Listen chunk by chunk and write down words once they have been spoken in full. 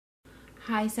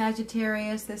Hi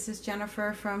Sagittarius, this is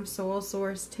Jennifer from Soul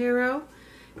Source Tarot,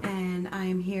 and I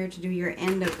am here to do your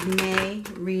end of May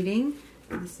reading.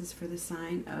 This is for the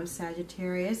sign of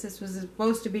Sagittarius. This was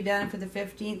supposed to be done for the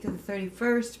 15th to the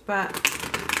 31st,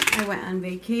 but I went on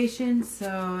vacation,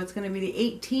 so it's going to be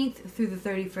the 18th through the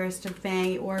 31st of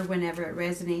May, or whenever it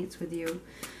resonates with you.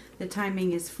 The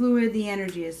timing is fluid, the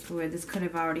energy is fluid. This could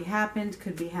have already happened,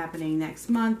 could be happening next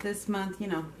month, this month, you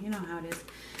know how it is.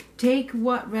 Take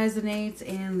what resonates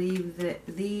and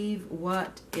leave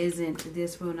what isn't.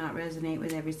 This will not resonate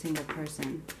with every single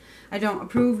person. I don't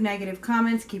approve negative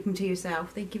comments. Keep them to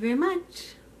yourself. Thank you very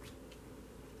much.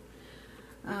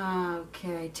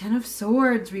 Okay, Ten of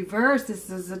Swords, reverse.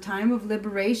 This is a time of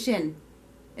liberation.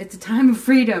 It's a time of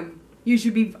freedom. You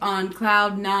should be on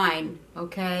cloud 9,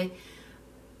 okay?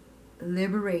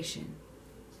 Liberation.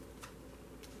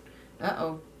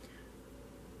 Uh-oh.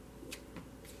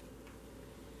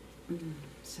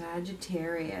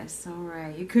 Sagittarius. All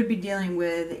right. You could be dealing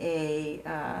with a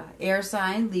air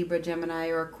sign, Libra, Gemini,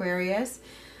 or Aquarius.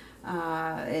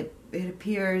 It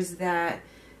appears that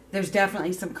there's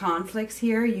definitely some conflicts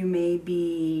here. You may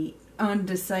be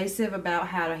undecisive about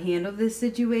how to handle this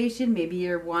situation. Maybe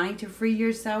you're wanting to free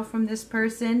yourself from this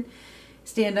person,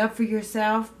 stand up for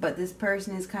yourself, but this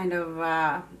person is kind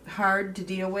of hard to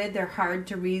deal with. They're hard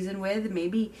to reason with.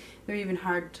 Maybe they're even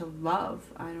hard to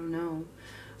love. I don't know.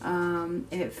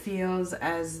 It feels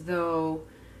as though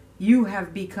you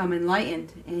have become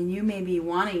enlightened and you may be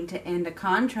wanting to end a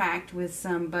contract with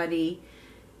somebody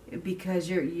because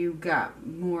you've got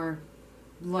more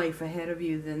life ahead of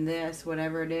you than this,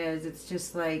 whatever it is. It's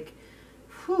just like,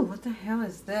 whew, what the hell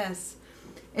is this?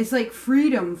 It's like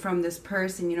freedom from this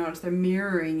person, you know, they're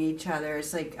mirroring each other.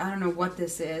 It's like, I don't know what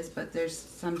this is, but there's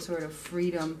some sort of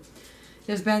freedom.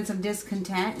 There's been some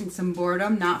discontent and some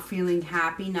boredom, not feeling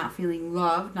happy, not feeling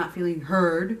loved, not feeling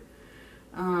heard.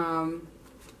 And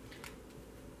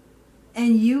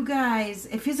you guys,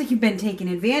 it feels like you've been taken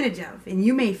advantage of. And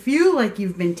you may feel like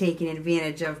you've been taken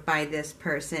advantage of by this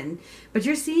person. But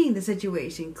you're seeing the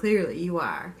situation clearly. You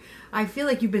are. I feel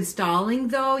like you've been stalling,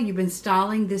 though. You've been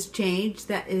stalling this change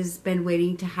that has been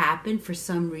waiting to happen for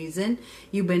some reason.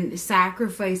 You've been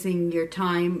sacrificing your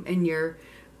time and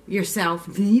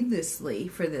yourself needlessly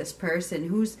for this person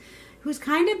who's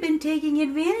kind of been taking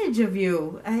advantage of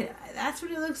you. That's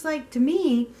what it looks like to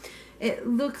me. It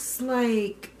looks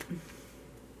like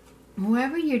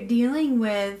whoever you're dealing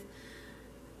with,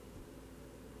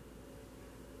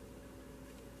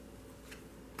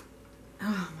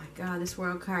 oh my God, this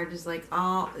World card is like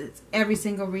it's every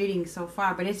single reading so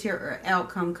far, but it's your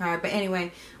outcome card. But anyway,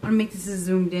 I want to make this as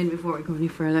zoomed in before we go any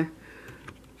further,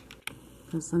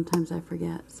 because sometimes I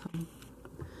forget. So,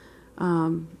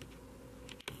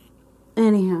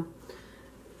 anyhow,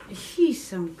 she's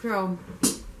some girl.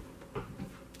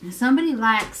 Somebody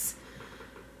lacks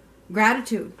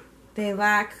gratitude. They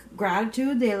lack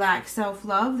gratitude. They lack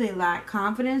self-love. They lack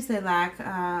confidence. They lack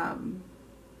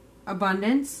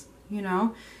abundance. You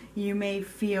know, you may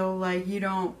feel like you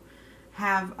don't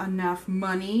have enough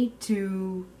money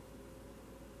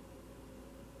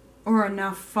or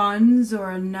enough funds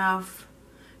or enough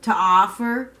to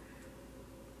offer.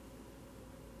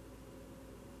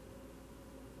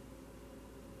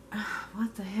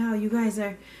 What the hell? You guys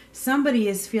are... Somebody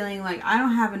is feeling like, I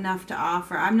don't have enough to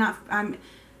offer. I'm not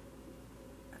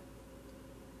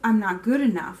good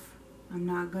enough. I'm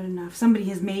not good enough. Somebody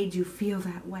has made you feel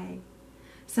that way.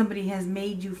 Somebody has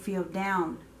made you feel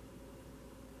down.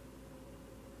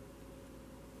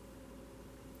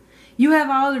 You have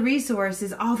all the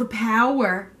resources, all the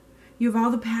power. You have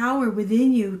all the power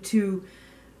within you to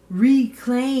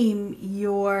reclaim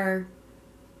your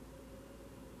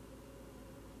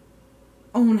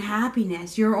own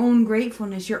happiness, your own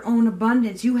gratefulness, your own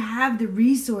abundance. You have the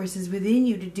resources within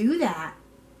you to do that.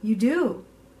 You do.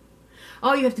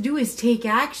 All you have to do is take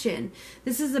action.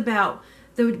 This is about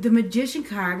the Magician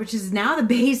card, which is now the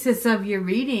basis of your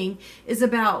reading, is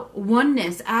about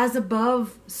oneness, as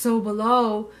above, so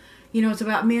below. You know, it's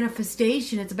about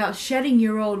manifestation. It's about shedding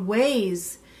your old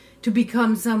ways to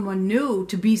become someone new,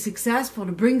 to be successful,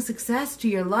 to bring success to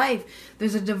your life.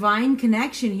 There's a divine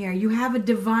connection here. You have a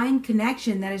divine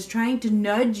connection that is trying to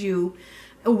nudge you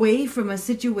away from a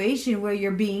situation where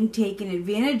you're being taken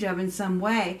advantage of in some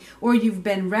way, or you've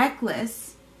been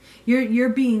reckless. You're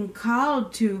being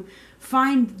called to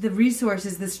find the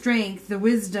resources, the strength, the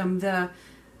wisdom, the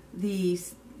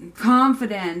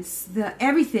confidence,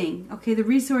 everything. Okay, the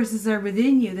resources are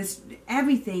within you.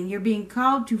 Everything. You're being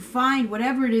called to find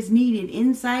whatever it is needed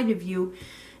inside of you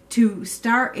to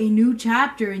start a new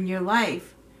chapter in your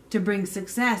life, to bring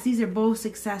success. These are both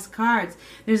success cards.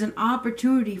 There's an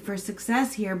opportunity for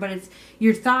success here, but it's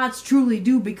your thoughts truly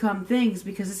do become things,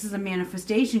 because this is a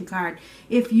manifestation card.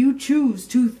 If you choose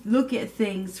to look at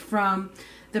things from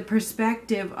the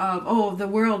perspective of, oh, the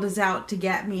world is out to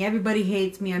get me, everybody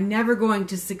hates me, I'm never going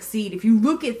to succeed. If you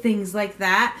look at things like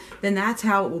that, then that's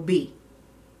how it will be.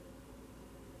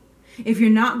 If you're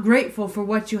not grateful for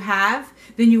what you have,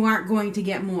 then you aren't going to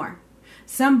get more.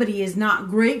 Somebody is not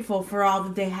grateful for all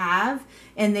that they have,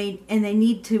 and they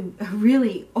need to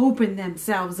really open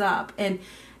themselves up. And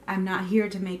I'm not here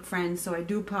to make friends, so I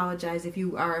do apologize if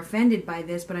you are offended by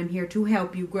this, but I'm here to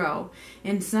help you grow.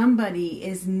 And somebody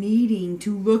is needing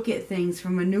to look at things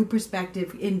from a new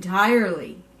perspective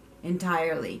entirely.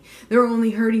 They're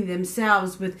only hurting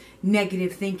themselves with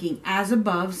negative thinking. As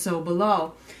above, so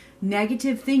below.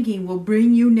 Negative thinking will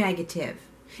bring you negative.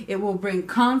 It will bring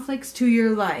conflicts to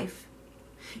your life.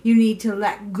 You need to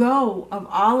let go of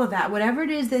all of that. Whatever it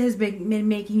is that has been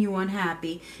making you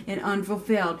unhappy and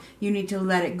unfulfilled, you need to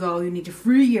let it go. You need to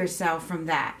free yourself from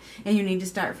that. And you need to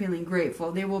start feeling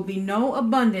grateful. There will be no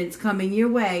abundance coming your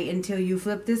way until you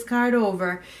flip this card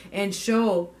over and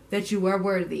show that you are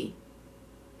worthy.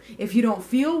 If you don't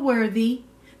feel worthy,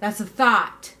 that's a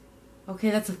thought. Okay,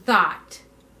 that's a thought.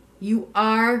 You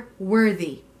are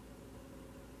worthy.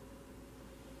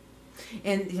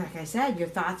 And like I said, your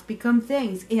thoughts become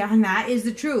things. And that is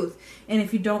the truth. And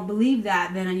if you don't believe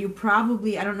that, then you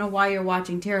probably, I don't know why you're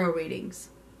watching tarot readings.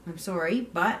 I'm sorry,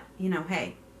 but,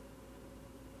 hey.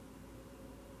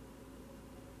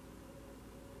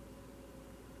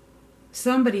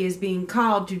 Somebody is being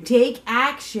called to take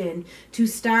action to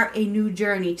start a new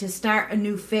journey, to start a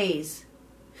new phase,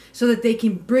 so that they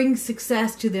can bring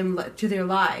success to their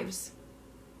lives.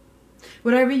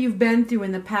 Whatever you've been through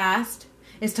in the past,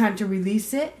 it's time to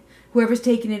release it. Whoever's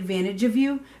taking advantage of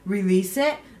you, release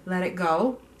it. Let it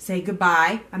go. Say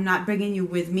goodbye. I'm not bringing you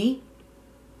with me.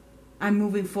 I'm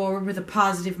moving forward with a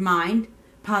positive mind,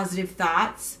 positive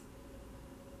thoughts.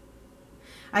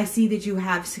 I see that you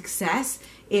have success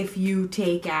if you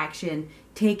take action.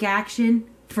 Take action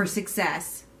for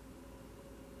success.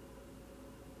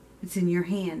 It's in your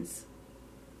hands.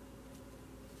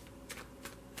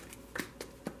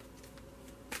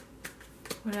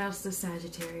 What else does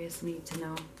Sagittarius need to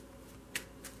know?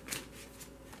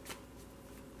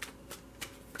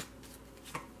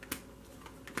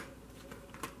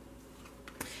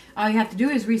 All you have to do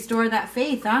is restore that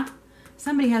faith, huh?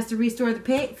 Somebody has to restore the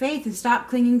faith and stop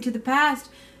clinging to the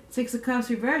past. Six of Cups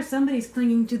reversed. Somebody's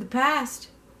clinging to the past.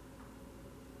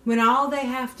 When all they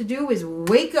have to do is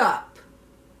wake up.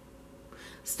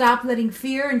 Stop letting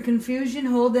fear and confusion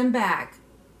hold them back.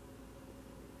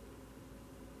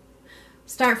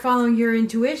 Start following your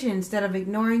intuition instead of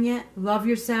ignoring it. Love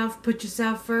yourself. Put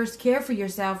yourself first. Care for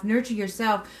yourself. Nurture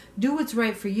yourself. Do what's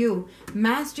right for you.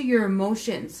 Master your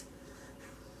emotions.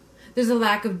 There's a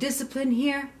lack of discipline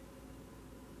here.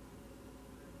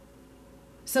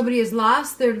 Somebody has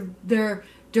lost their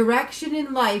direction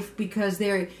in life because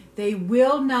they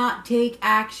will not take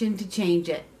action to change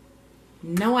it.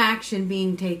 No action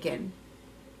being taken.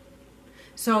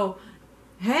 So,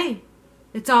 hey,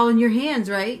 it's all in your hands,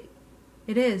 right?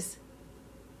 It is.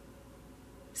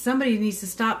 Somebody needs to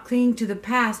stop clinging to the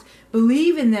past,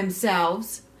 believe in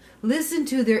themselves, listen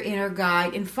to their inner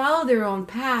guide, and follow their own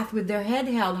path with their head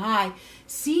held high.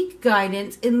 Seek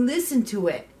guidance and listen to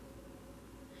it.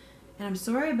 And I'm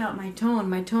sorry about my tone.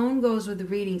 My tone goes with the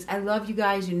readings. I love you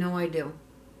guys. You know I do.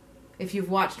 If you've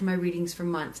watched my readings for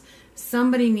months.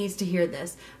 Somebody needs to hear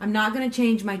this. I'm not going to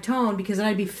change my tone because then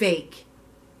I'd be fake.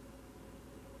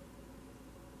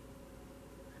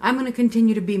 I'm going to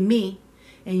continue to be me.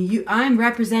 And I'm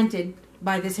represented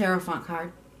by this Hierophant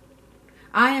card.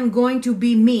 I am going to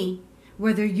be me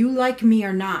whether you like me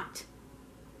or not.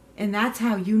 And that's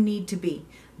how you need to be.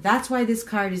 That's why this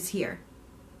card is here.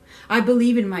 I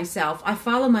believe in myself. I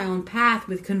follow my own path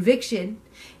with conviction.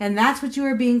 And that's what you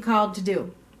are being called to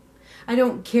do. I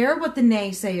don't care what the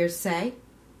naysayers say.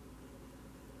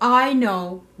 I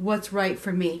know what's right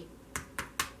for me.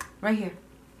 Right here.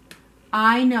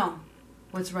 I know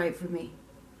what's right for me.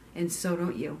 And so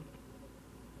don't you.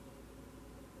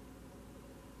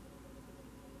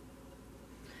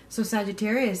 So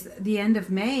Sagittarius, the end of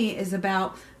May is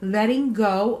about letting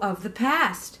go of the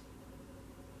past.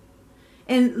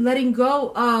 And letting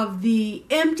go of the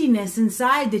emptiness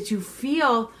inside that you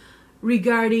feel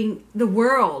regarding the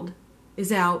world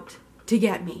is out to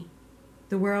get me.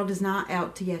 The world is not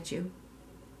out to get you.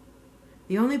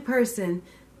 The only person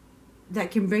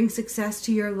that can bring success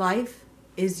to your life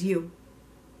is you.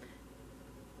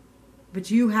 But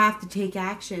you have to take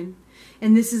action.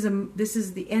 And this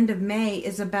is the end of May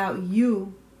is about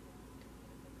you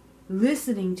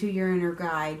listening to your inner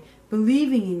guide,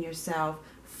 believing in yourself,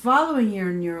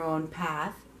 following your own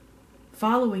path,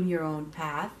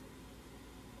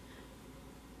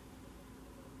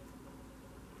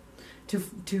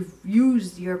 to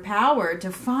use your power,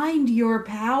 to find your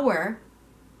power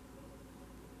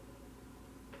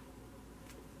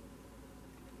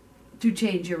to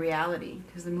change your reality.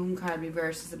 Because the moon card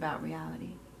reverse is about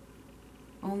reality.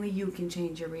 Only you can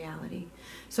change your reality.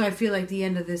 So I feel like the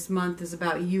end of this month is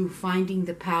about you finding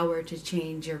the power to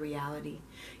change your reality.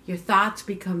 Your thoughts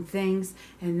become things,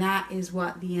 and that is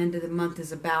what the end of the month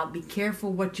is about. Be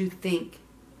careful what you think.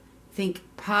 Think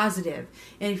positive.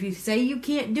 And if you say you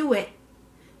can't do it,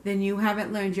 then you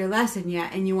haven't learned your lesson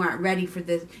yet, and you aren't ready for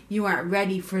this. You aren't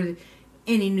ready for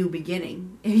any new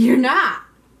beginning. If you're not.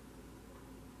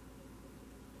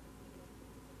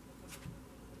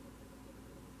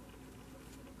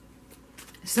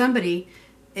 Somebody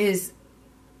is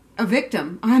a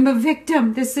victim. I'm a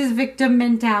victim. This is victim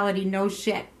mentality. No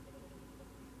shit.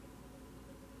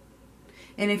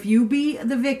 And if you be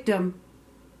the victim,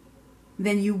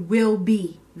 then you will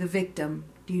be the victim.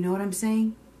 Do you know what I'm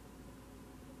saying?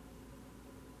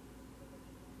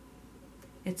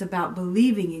 It's about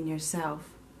believing in yourself,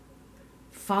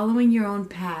 following your own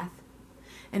path,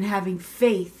 and having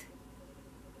faith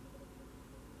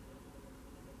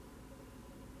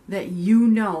that you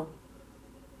know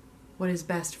what is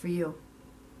best for you.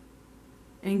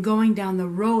 And going down the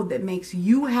road that makes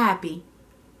you happy,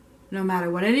 no matter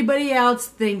what anybody else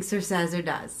thinks or says or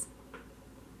does.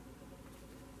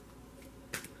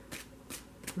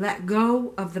 Let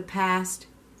go of the past.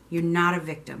 You're not a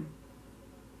victim.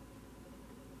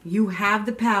 You have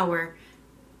the power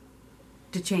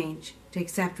to change, to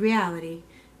accept reality,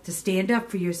 to stand up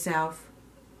for yourself,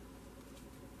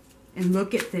 and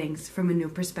look at things from a new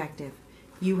perspective.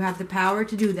 You have the power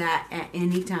to do that at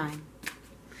any time.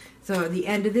 So the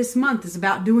end of this month is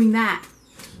about doing that.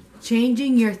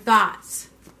 Changing your thoughts.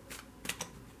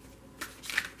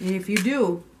 And if you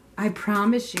do, I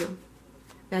promise you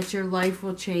that your life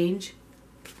will change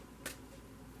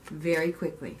very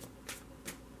quickly.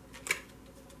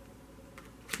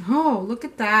 Oh, look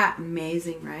at that.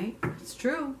 Amazing, right? It's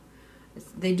true.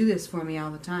 They do this for me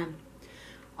all the time.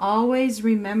 Always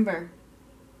remember,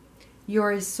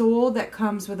 you're a soul that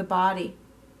comes with a body,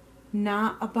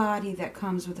 not a body that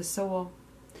comes with a soul.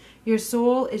 Your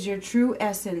soul is your true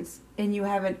essence, and you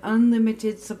have an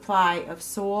unlimited supply of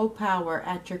soul power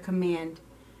at your command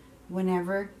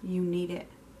whenever you need it.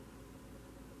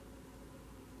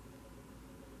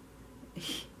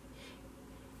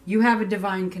 You have a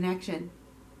divine connection.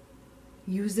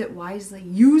 Use it wisely.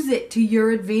 Use it to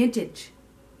your advantage.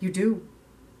 You do.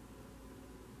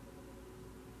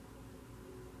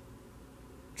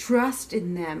 Trust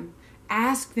in them.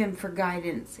 Ask them for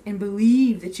guidance and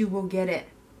believe that you will get it.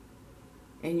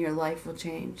 And your life will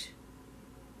change.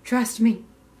 Trust me.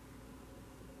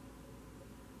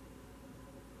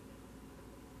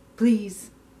 Please.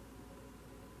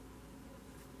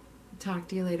 Talk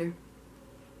to you later.